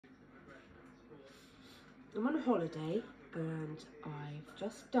I'm on holiday and I've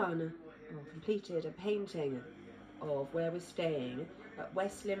just done or completed a painting of where we're staying at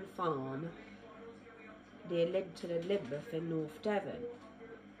West Lynn Farm near Linton and Lynmouth in North Devon.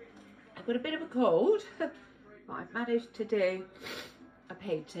 I've got a bit of a cold, but I've managed to do a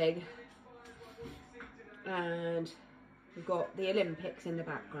painting, and we've got the Olympics in the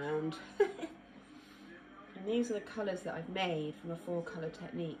background. And these are the colours that I've made from a 4-colour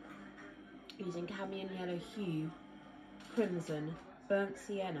technique using cadmium yellow hue, crimson, burnt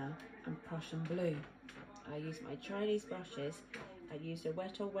sienna and Prussian blue. I used my Chinese brushes. I used a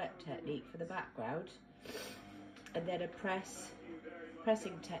wet on wet technique for the background, and then a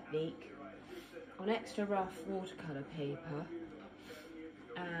pressing technique on extra rough watercolour paper,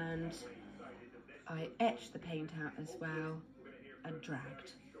 and I etched the paint out as well and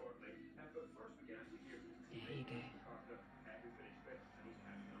dragged.